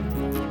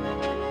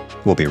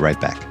 We'll be right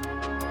back.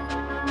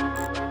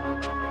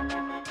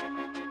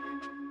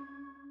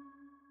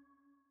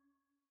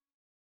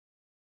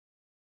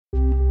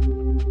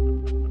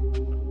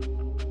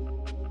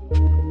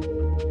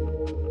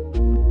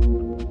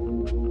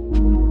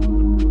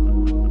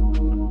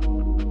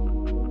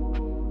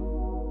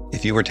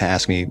 If you were to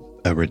ask me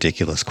a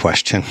ridiculous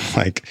question,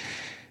 like,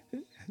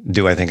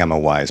 do I think I'm a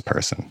wise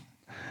person?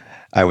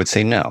 I would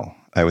say no.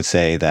 I would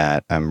say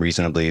that I'm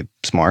reasonably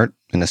smart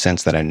in the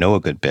sense that I know a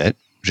good bit,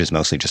 which is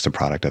mostly just a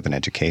product of an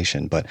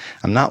education. But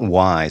I'm not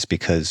wise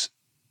because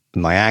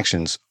my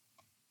actions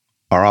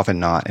are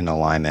often not in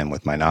alignment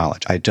with my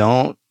knowledge. I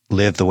don't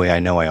live the way I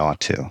know I ought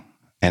to.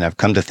 And I've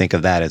come to think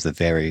of that as the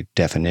very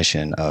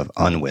definition of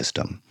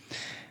unwisdom.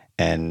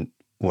 And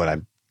what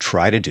I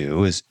try to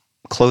do is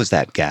close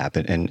that gap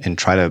and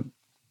try to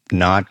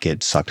not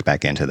get sucked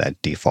back into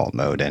that default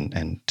mode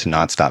and to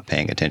not stop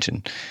paying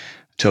attention,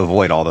 to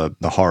avoid all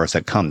the horrors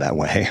that come that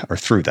way or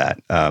through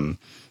that.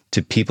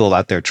 To people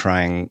out there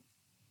trying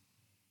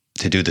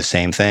to do the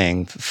same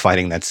thing,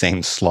 fighting that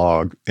same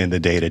slog in the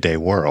day-to-day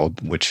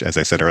world, which, as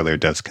I said earlier,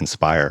 does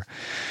conspire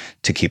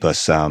to keep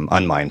us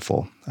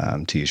unmindful,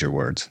 to use your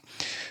words.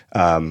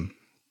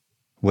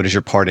 What is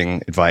your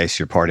parting advice,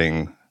 your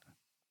parting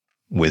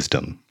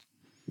wisdom?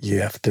 You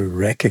have to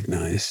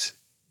recognize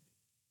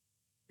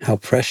how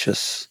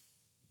precious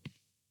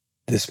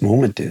this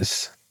moment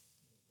is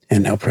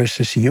and how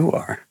precious you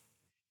are,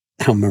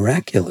 how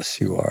miraculous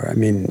you are. I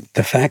mean,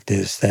 the fact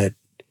is that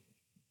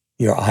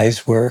your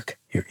eyes work,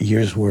 your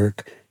ears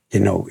work,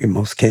 in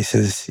most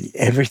cases,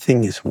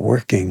 everything is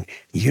working.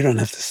 You don't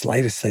have the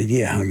slightest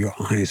idea how your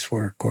eyes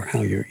work or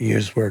how your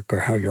ears work or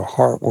how your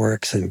heart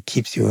works and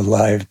keeps you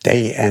alive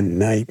day and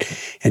night,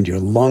 and your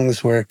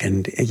lungs work.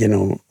 And,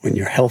 when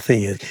you're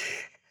healthy,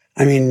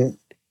 I mean,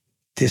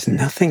 there's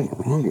nothing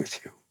wrong with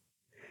you.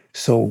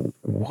 So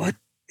what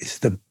is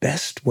the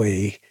best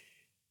way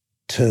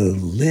to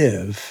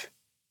live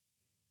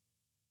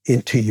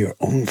into your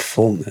own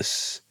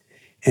fullness?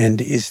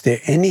 And is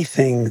there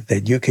anything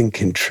that you can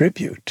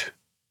contribute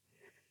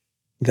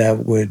that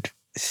would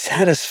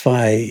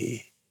satisfy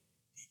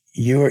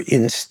your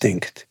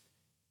instinct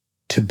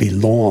to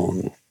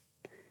belong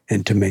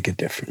and to make a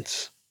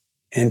difference?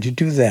 And you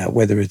do that,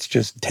 whether it's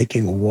just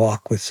taking a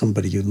walk with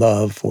somebody you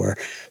love or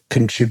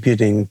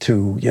contributing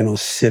to,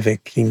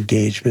 civic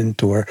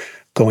engagement or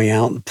going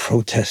out and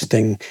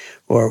protesting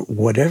or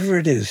whatever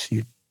it is,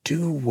 you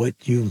do what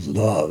you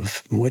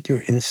love, what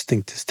your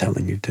instinct is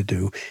telling you to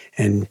do,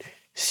 and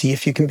see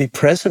if you can be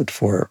present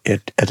for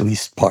it at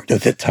least part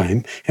of the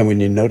time. And when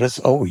you notice,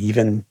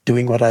 even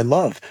doing what I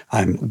love,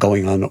 I'm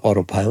going on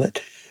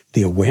autopilot,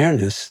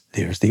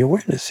 there's the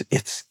awareness.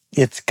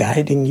 It's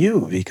guiding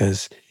you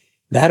because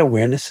that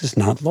awareness is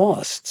not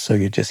lost. So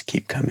you just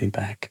keep coming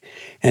back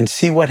and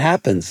see what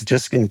happens.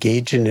 Just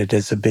engage in it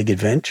as a big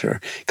adventure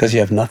because you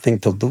have nothing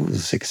to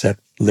lose except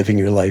living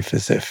your life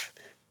as if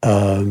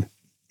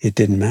it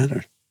didn't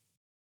matter.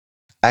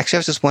 Actually, I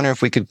was just wondering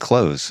if we could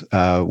close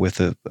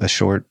with a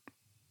short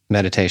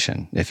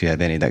meditation, if you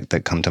have any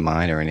that come to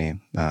mind or any.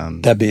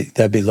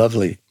 That'd be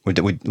lovely. Would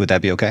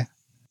that be okay?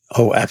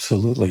 Oh,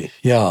 absolutely.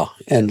 Yeah.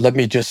 And let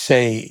me just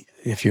say,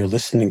 if you're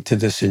listening to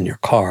this in your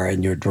car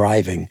and you're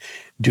driving,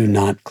 do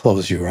not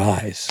close your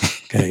eyes,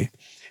 okay?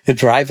 The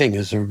driving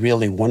is a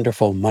really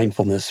wonderful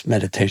mindfulness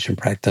meditation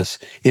practice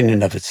in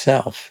and of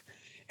itself.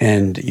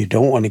 And you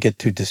don't want to get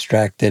too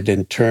distracted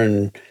and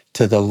turn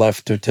to the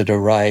left or to the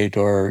right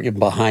or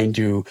behind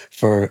you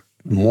for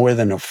more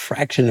than a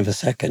fraction of a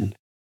second.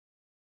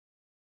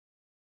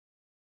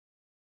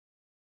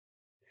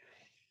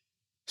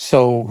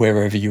 So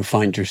wherever you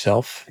find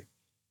yourself,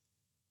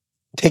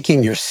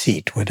 taking your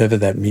seat, whatever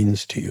that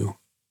means to you,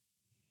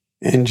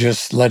 and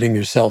just letting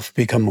yourself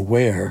become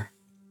aware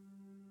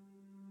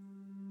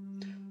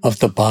of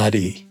the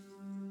body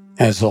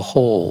as a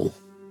whole,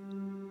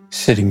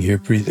 sitting here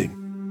breathing.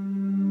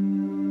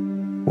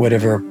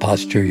 Whatever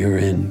posture you're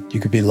in, you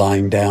could be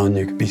lying down,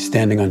 you could be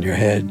standing on your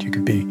head, you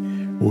could be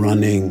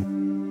running.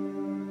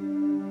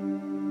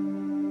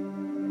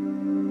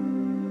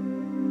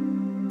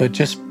 But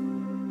just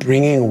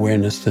bringing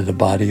awareness to the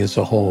body as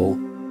a whole,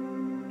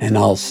 and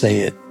I'll say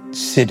it,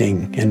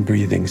 sitting and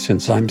breathing,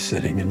 since I'm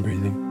sitting and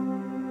breathing.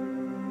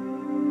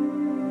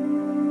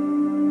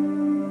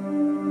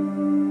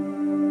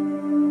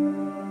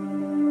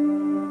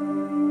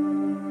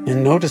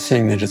 And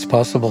noticing that it's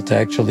possible to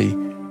actually,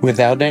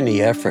 without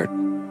any effort,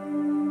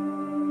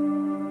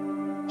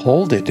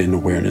 hold it in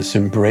awareness,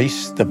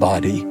 embrace the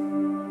body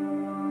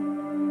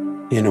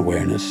in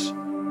awareness,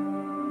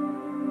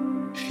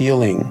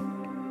 feeling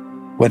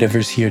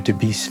whatever's here to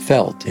be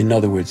felt. In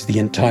other words, the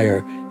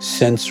entire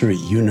sensory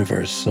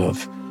universe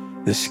of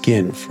the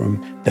skin,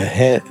 from the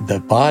head, the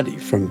body,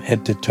 from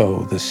head to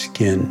toe, the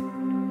skin,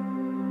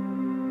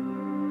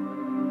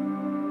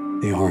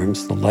 the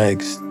arms, the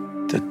legs,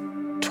 the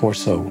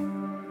torso,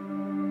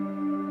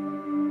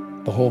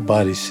 the whole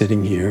body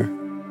sitting here,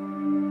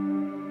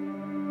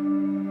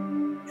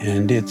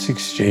 and it's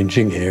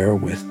exchanging air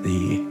with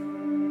the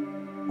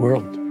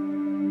world.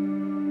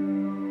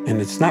 And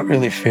it's not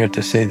really fair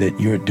to say that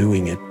you're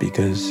doing it,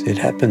 because it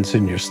happens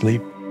in your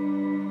sleep.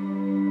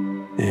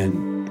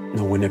 And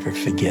no one ever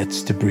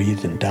forgets to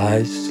breathe and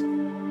dies.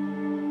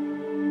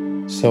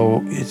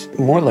 So it's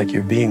more like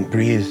you're being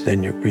breathed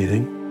than you're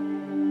breathing.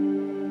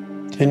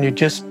 And you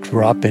just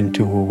drop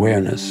into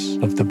awareness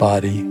of the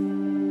body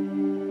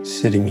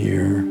sitting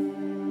here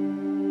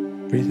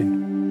breathing.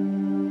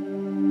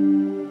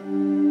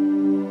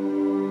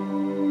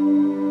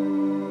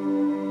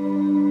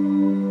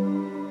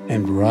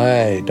 And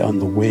ride on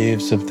the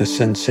waves of the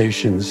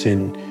sensations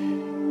in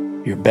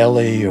your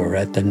belly or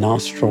at the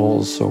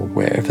nostrils or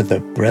wherever the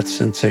breath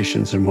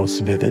sensations are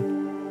most vivid.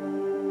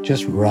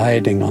 Just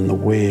riding on the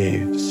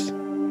waves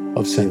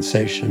of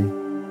sensation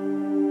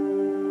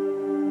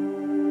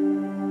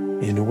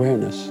in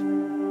awareness.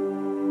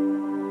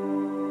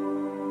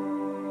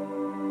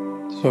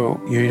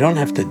 So you don't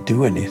have to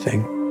do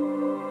anything.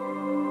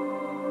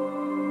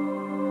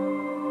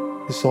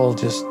 This all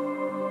just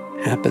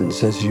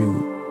happens as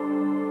you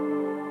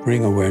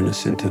bring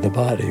awareness into the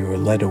body, or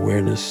let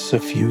awareness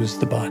suffuse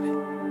the body.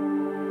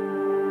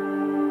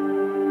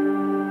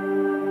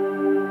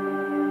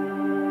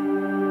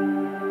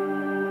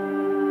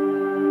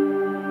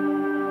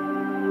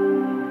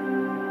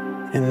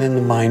 And then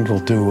the mind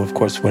will do, of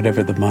course,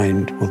 whatever the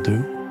mind will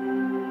do.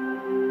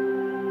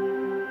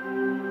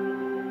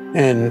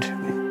 And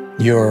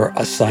your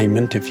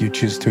assignment, if you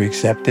choose to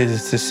accept it,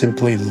 is to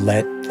simply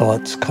let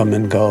thoughts come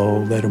and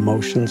go, let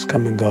emotions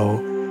come and go,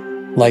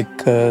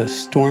 like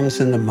storms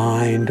in the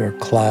mind, or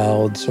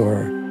clouds,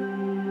 or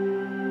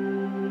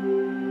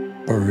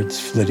birds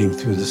flitting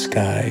through the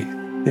sky.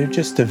 They're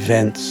just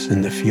events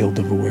in the field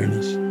of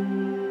awareness.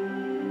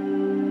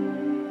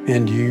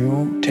 And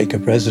you take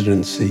up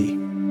residency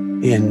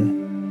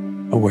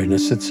in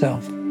awareness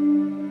itself,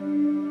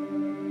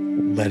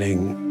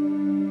 letting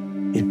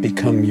it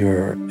become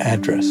your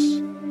address,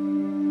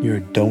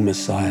 your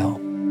domicile,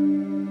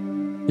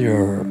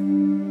 your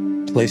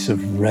place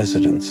of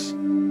residence.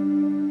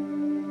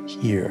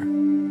 Here,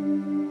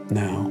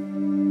 now,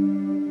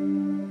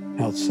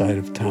 outside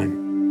of time,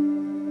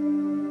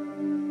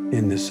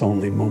 in this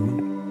only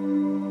moment.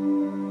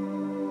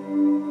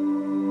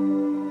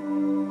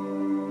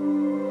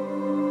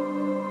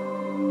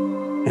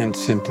 And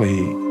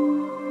simply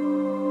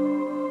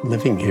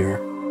living here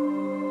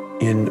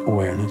in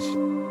awareness,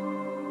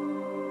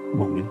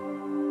 moment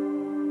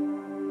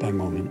by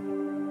moment,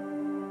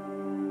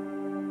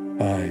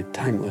 by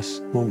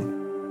timeless moment.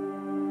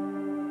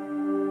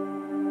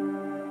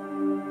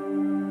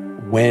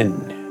 When,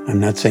 I'm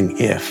not saying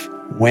if,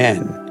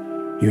 when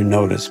you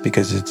notice,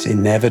 because it's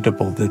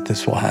inevitable that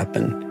this will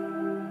happen,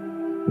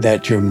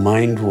 that your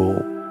mind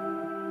will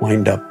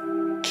wind up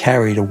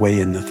carried away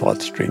in the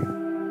thought stream.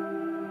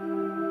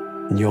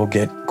 And you'll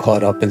get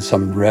caught up in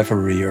some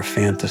reverie or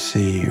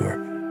fantasy or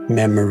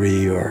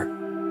memory or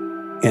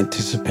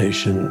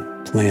anticipation,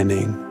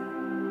 planning,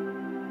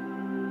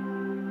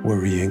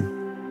 worrying.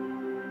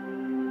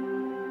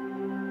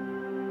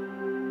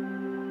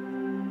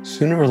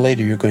 Sooner or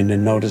later, you're going to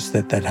notice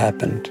that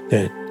happened,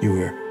 that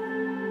you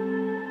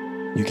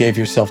gave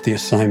yourself the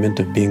assignment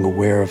of being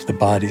aware of the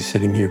body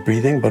sitting here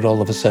breathing, but all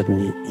of a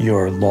sudden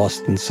you're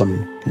lost in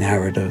some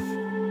narrative,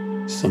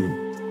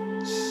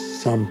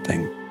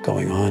 something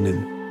going on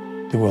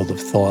in the world of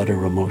thought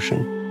or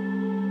emotion.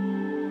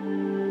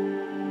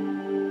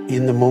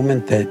 In the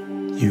moment that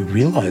you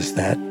realize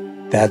that,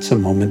 that's a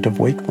moment of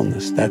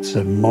wakefulness. That's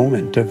a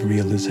moment of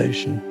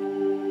realization.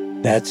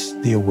 That's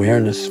the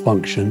awareness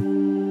function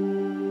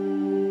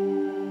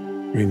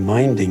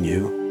reminding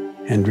you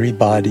and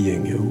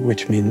rebodying you,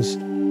 which means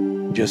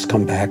just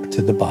come back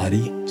to the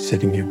body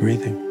sitting here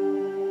breathing.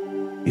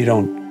 You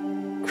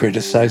don't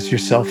criticize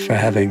yourself for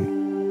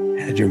having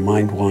had your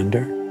mind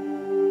wander.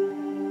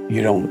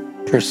 You don't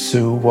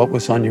pursue what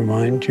was on your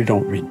mind. You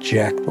don't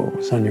reject what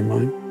was on your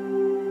mind.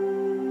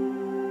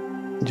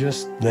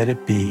 Just let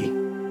it be,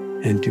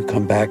 and you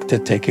come back to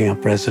taking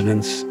up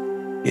residence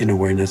in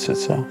awareness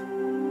itself.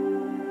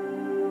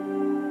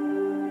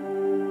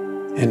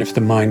 And if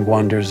the mind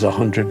wanders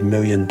 100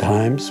 million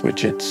times,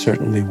 which it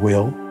certainly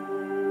will,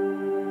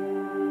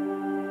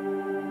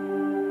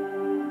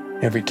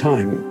 every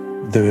time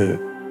the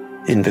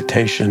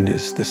invitation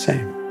is the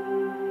same.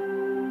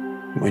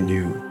 When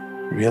you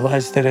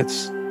realize that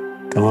it's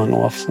gone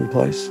off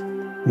someplace,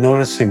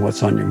 noticing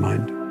what's on your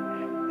mind,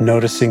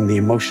 noticing the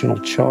emotional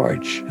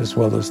charge as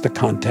well as the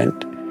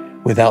content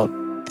without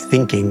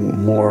thinking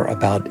more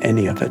about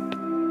any of it.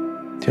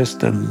 Just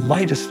the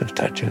lightest of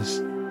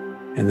touches,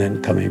 and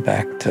then coming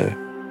back to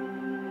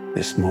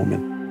this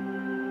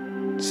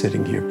moment,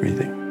 sitting here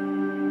breathing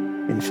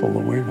in full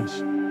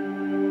awareness.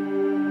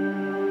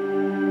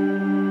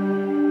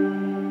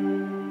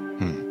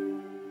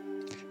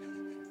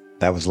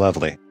 That was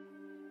lovely.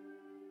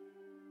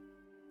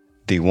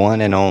 The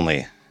one and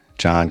only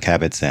Jon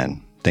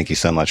Kabat-Zinn. Thank you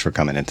so much for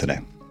coming in today.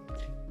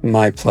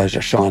 My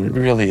pleasure, Sean.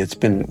 Really, it's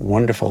been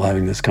wonderful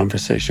having this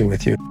conversation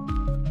with you.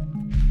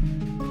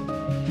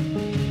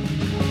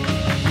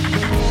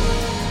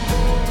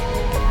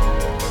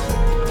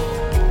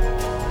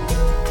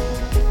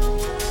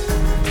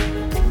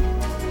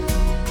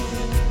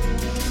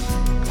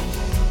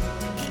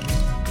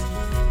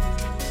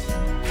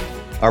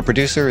 Our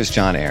producer is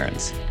John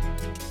Ahrens.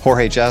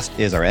 Jorge Just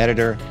is our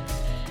editor.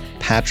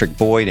 Patrick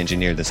Boyd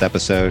engineered this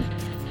episode.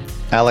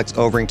 Alex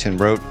Overington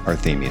wrote our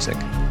theme music.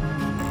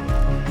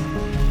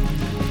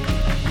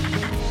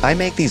 I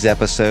make these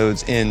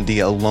episodes in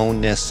the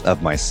aloneness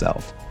of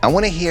myself. I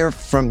want to hear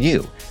from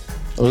you.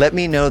 Let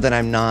me know that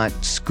I'm not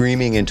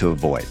screaming into a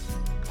void.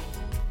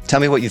 Tell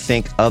me what you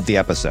think of the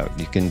episode.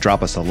 You can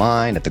drop us a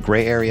line at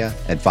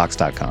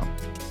thegrayarea@vox.com.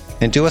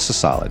 And do us a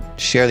solid.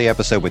 Share the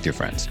episode with your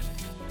friends.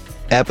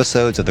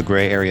 Episodes of The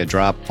Gray Area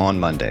drop on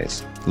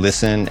Mondays.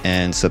 Listen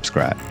and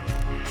subscribe.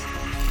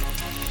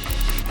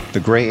 The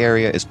Gray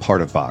Area is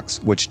part of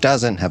Vox, which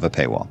doesn't have a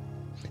paywall.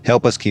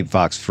 Help us keep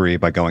Vox free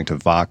by going to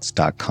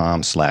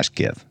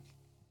vox.com/give.